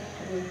had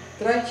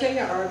 3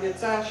 kinderen arbeid,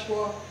 zelfs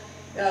voor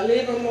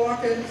leven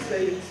maken,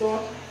 ze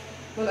zat,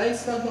 want eens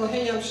nog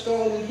heen am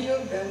stal en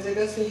hield en ze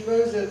wist niet wo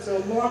ze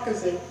zo maken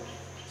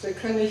ze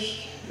kunnen niet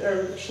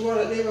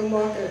schwere leven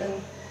maken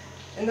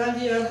en dan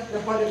hier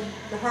hadden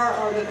de haar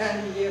ouder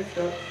aangegeven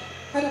dat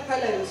had een paar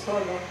levens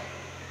gehad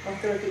nog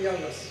grote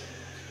jongens.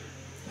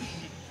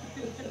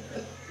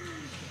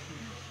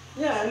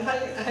 Ja, en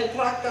hij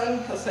trok dan,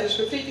 als hij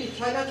zo viel,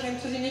 hij kwam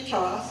te zien in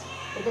klas,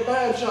 op de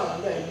bij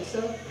John, weet je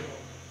zo.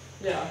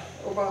 Ja,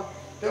 aber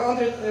de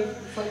andere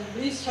van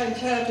Belize zijn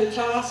kinderen te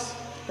klas,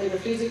 hij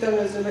bevriest zich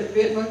dan, ze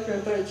weet nog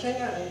met 3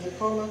 kinderen en ze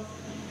komen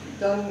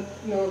dan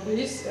naar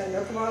Belize en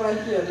ook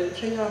waren hier de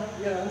kinderen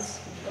bij ons.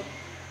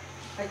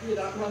 Ik weet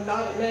dat man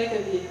daar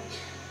merken die,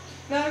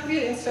 nou ik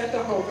weet in Zwarte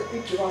Hoge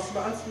uit was,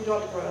 maar ons wie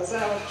dat was, zeer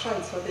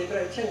kans van die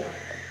 3 kinderen.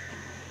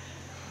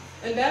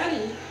 En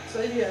daddy,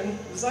 zei hier een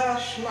zeer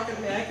smakkend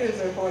merken,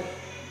 ze had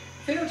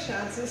veel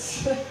chances.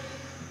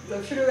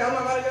 De vroeger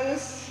allemaal waren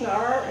jongens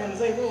naar en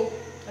zij wil.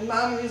 En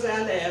mama wie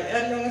zei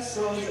nee, jongens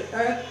zoals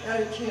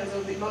kinderen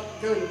zoals die wat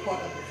goede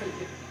potten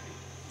bevrienden.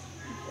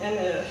 En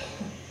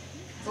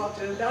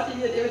dat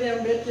hier even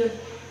een beetje,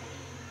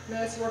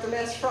 mensen worden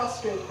meest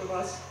frustrated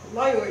was,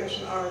 Loewen is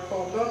een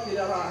aangekomen, dat weer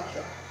daar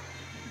achter.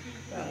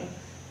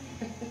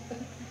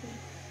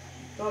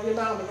 Dat je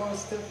mama gewoon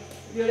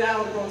jullie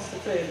ouders gewoon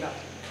tevreden had.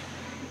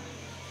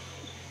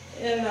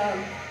 En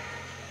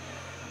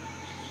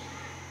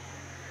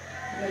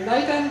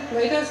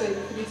later, ze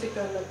liet zich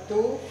dan met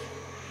doof.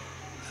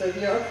 Zei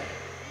die ook.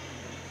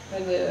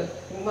 En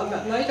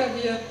met later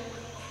weer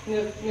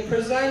een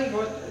persoon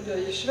wat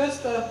je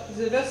zuster,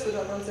 ze wisten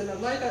dat want ze met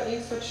later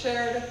iets wat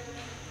shared,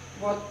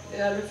 wat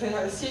van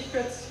haar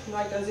secrets,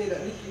 later zei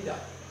dat niet wieder.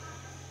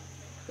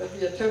 Dat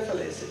weer te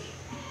verlezen.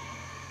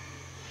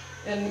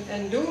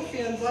 En doof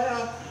weer een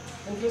zeer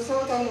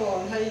interessant aan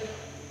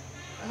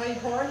hij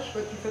hoort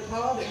wat hij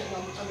vertaalde en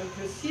dan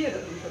interesseerde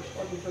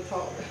wat hij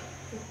vertaalde.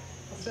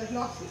 Dat is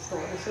nog zo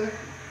staan.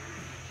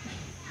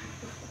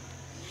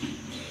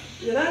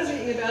 Ja, dan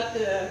zie je dat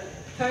de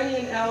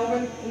koningin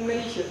Elven een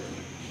meisje.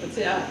 Dat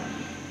ja,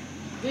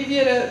 die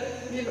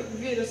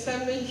werden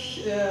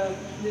ziemlich,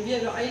 die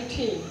werden een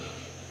team.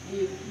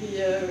 Die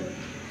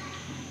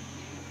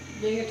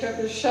gingen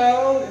op de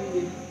show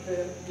en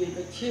die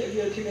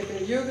werden met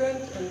de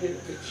jugend en die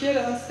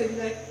betjeerden ons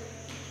tegelijk.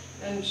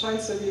 En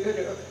schijnt ze die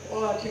werden ook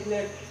alle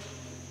tegelijk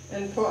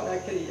een partner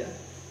krijgen.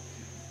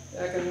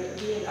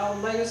 Die in alle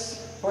levens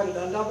hadden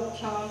dan double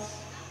class.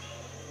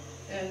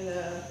 En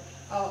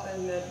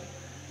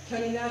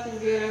kandidaten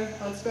weer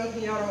aan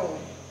 20 jaar oud.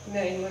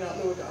 Nee, maar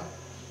not Loda.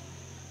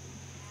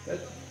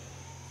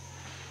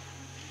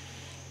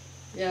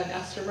 Ja, en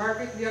Esther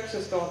Margaret, die ook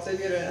zo staat, ze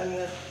weer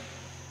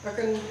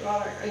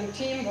een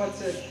team wat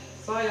ze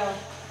sehr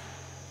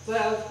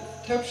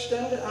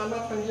Töpfstände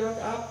einmal von Jörg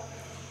ab.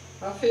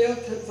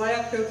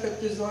 Sehr viel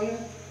gezongen.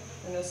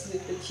 En als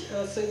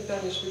ze dan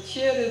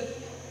respecteerde,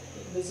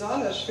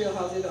 besonders veel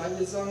had ze dan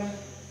gezongen.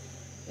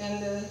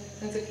 En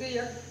ze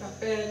kreeg nog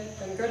bij een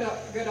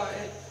goede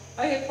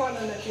eigen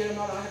partner natuurlijk,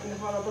 maar een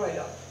harde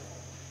bruid.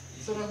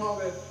 Zo dan hebben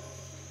we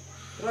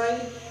drei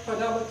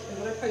verdammt en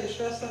drie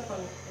Schwestern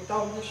von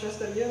verdammt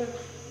Schwester hier.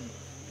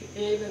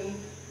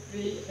 Even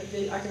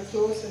wie ik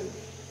Floß en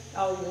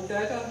Alden en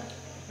Greta.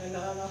 En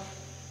dan nog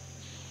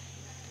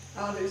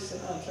Andus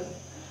en Anton.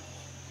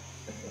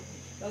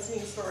 That's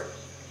my story.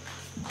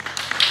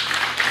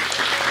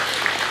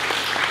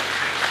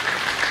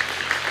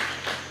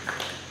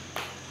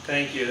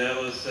 Thank you. That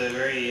was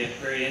very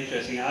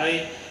interesting.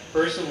 I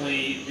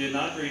personally do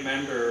not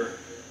remember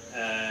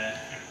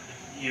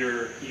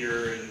your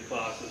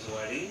boss's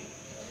wedding.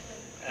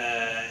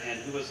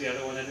 And who was the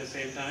other one at the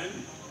same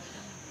time?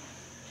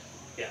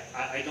 Yeah,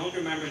 I don't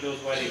remember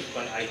those weddings,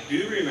 but I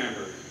do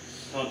remember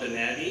Tante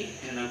Natty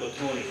and Uncle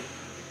Tony.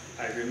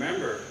 I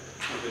remember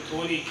Uncle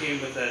Tony came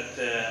with that,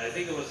 I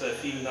think it was a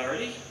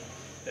 34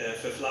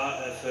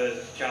 for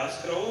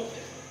Jaskro.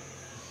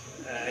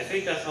 I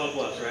think that's how it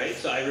was, right?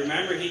 So I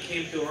remember he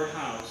came to our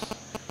house.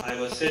 I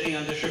was sitting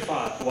on the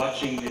Shafat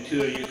watching the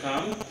two of you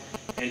come,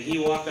 and he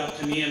walked up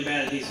to me and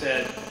Ben and he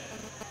said,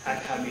 "I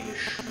kan me de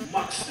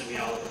schmucks to me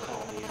all to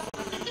call me.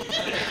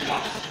 The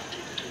schmucks."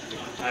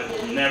 I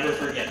will never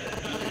forget that.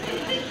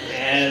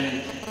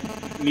 And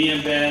me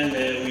and Ben,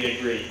 we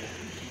agreed.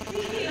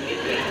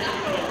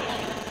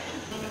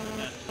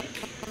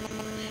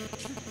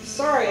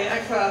 Sorry,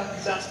 ik was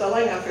zelfs te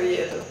lang aan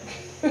vergeten.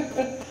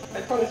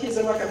 Ik kon het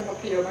kiezen ook een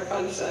papier, maar ik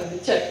kan het aan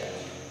check.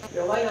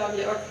 Je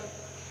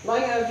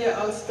lang heb je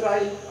aan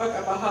strijd ook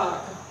op een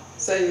haak.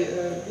 Zij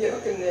je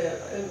ook een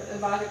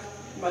wagen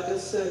met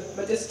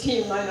dit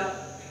team, Lina,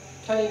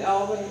 Tony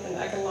Alvin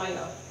en ik en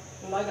Lina.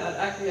 En Lina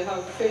en ik, we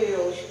hebben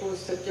veel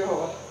spoed het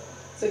gehad.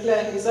 Ze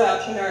gelijk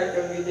gezegd,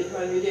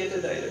 maar we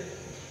deden dat.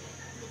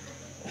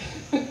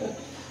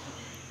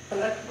 En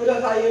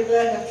dat hij je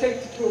gelijk naar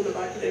terug te doen,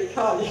 maar ik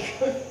kan niet.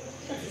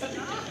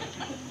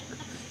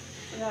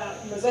 Ja,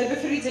 maar zij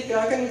bevriet zich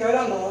ook in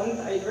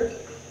Goudanon, Edward.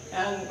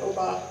 En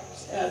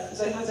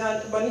zij had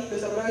gezegd, maar niet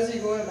bis op Rosie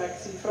gewoon, maar ik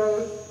zie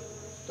vrouw,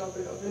 dat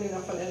we nu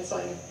nog van in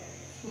zijn.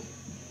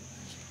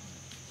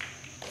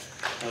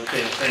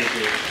 Okay, thank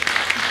you.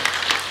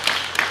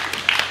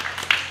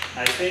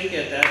 I think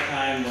at that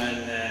time when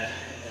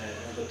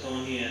Uncle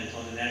Tony and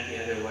Tante Natty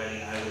had their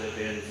wedding, I would have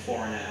been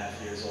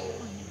 4.5 years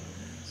old.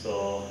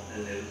 So,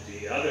 and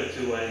the other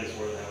two weddings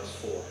were when I was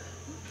 4.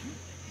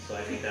 So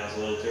I think that was a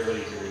little too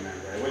early to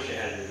remember. I wish I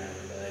had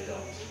remembered, but I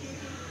don't.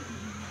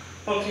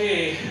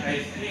 Okay,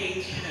 I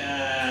think,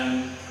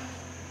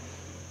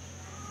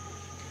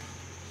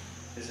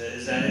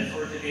 is that it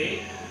for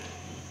today?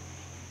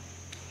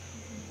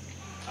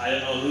 I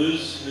don't know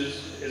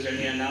is there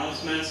any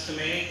announcements to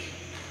make?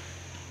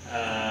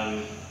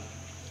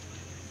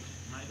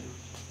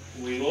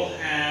 We will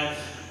have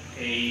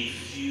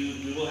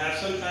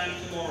some time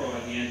tomorrow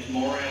again,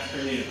 tomorrow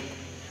afternoon.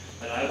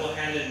 But I will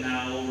hand it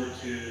now over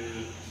to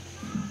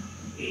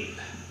Abe.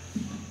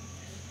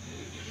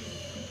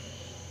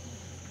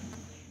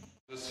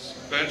 This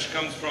bench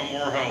comes from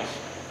Morehouse.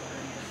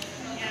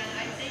 Yeah,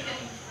 I think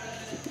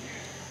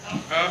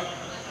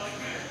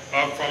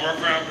From our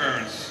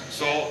grandparents.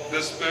 So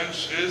this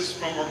bench is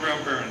from our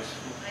grandparents.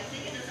 I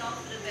think it is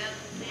also the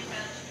same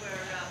bench where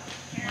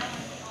Carol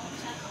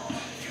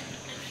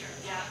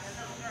yeah, that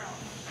little girl.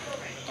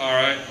 All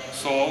right,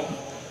 so.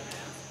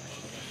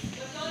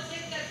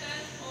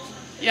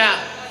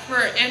 Yeah,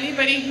 for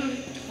anybody who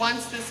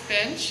wants this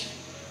bench,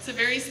 it's a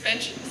very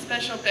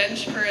special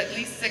bench for at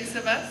least 6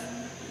 of us.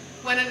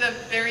 One of the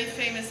very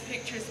famous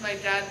pictures my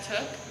dad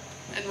took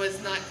and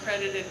was not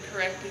credited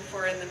correctly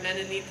for in the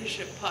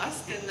Mennonitische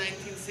Post in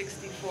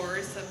 1964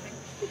 or something.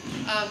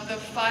 The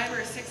 5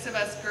 or 6 of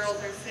us girls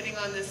are sitting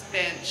on this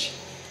bench,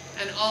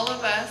 and all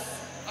of us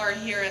are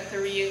here at the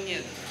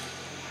reunion.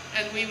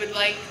 And we would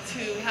like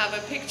to have a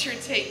picture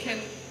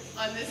taken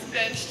on this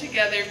bench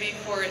together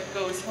before it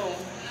goes home.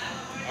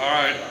 All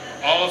right,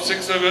 all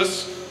 6 of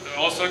us,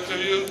 all 6 of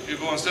you, you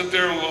go and sit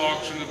there and we'll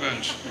auction the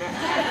bench.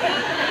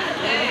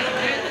 There's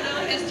a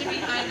little history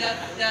behind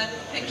that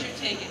picture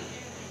taken.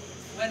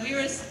 When we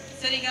were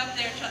sitting up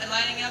there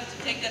lining up to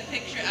take that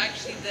picture,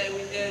 actually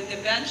the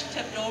bench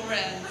tipped over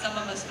and some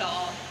of us fell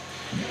off.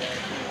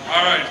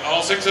 All right,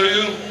 all 6 of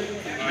you,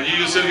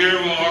 you sit here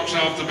and we'll auction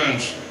off the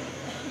bench.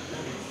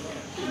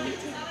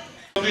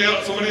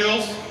 Somebody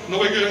else?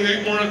 Nobody getting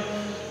 8 more? Remember,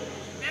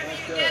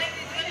 you're getting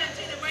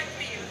to the work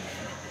for you.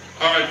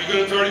 All right, you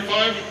good at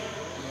 35?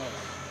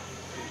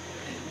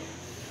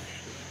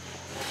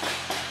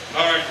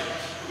 All right,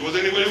 was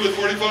anybody with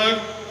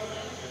 45?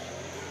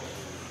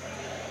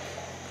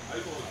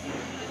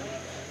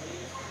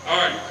 All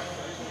right.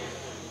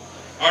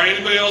 All right,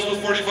 anybody else with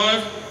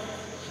 45?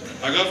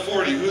 I got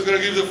 40. Who's going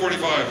to give the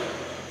 45?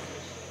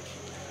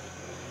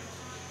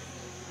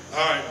 All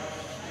right.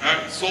 All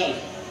right, sold.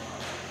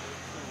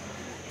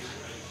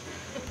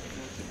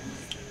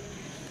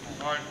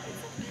 All right.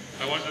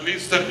 I want at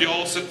least that you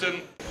all sit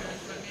in.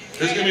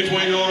 There's going to be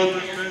 $20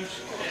 per bench.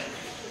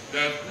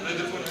 That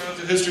this one has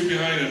a history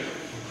behind it.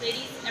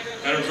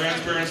 At our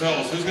grandparents'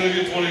 house. Who's going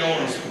to get $20?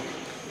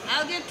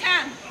 I'll get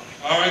 10.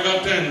 All right, I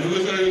got 10.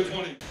 Who's going to get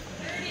 20?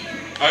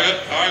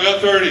 I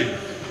got 30.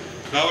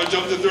 Now I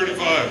jump to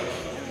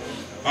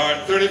 35. All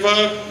right,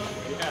 35?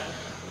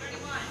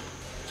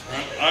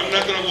 I'm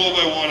not going to go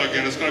by one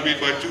again. It's going to be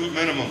by two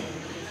minimum.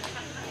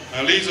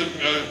 At least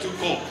 2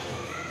 Coke.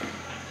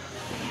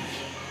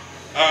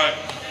 All right.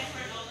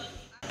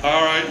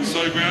 All right,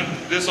 so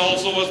this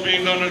also was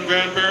being done at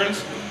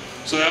grandparents.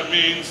 So that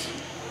means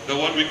that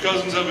what we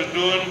cousins have been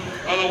doing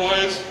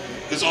otherwise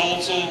is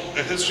also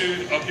a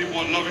history of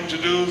people loving to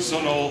do. So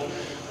no,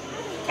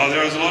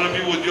 there's a lot of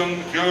people with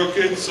younger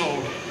kids. So,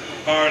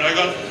 all right,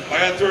 I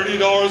had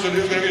 $30 and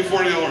who's going to get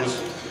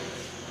 $40?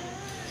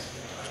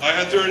 I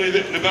had 30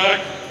 in the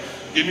back.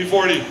 Give me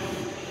 40.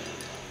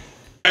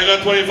 I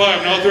got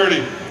 25. Now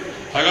 30.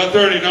 I got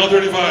 30. Now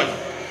 35.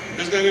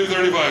 Who's going to give me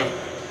 35?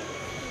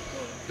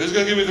 Who's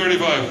going to give me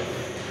 35?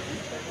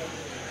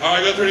 All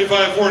right, I got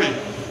 35. 40.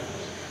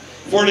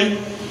 40.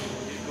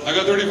 I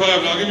got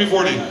 35. Now give me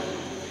 40.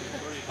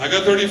 I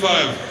got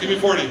 35. Give me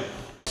 40.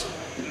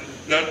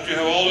 That you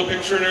have all the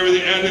picture and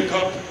everything and the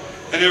cup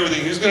and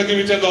everything. Who's going to give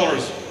me $10?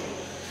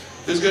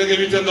 Who's going to give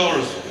me $10?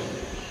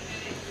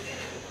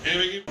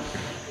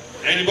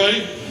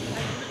 Anybody?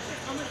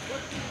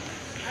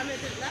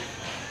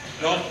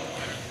 No?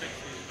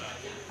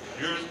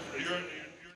 Yours?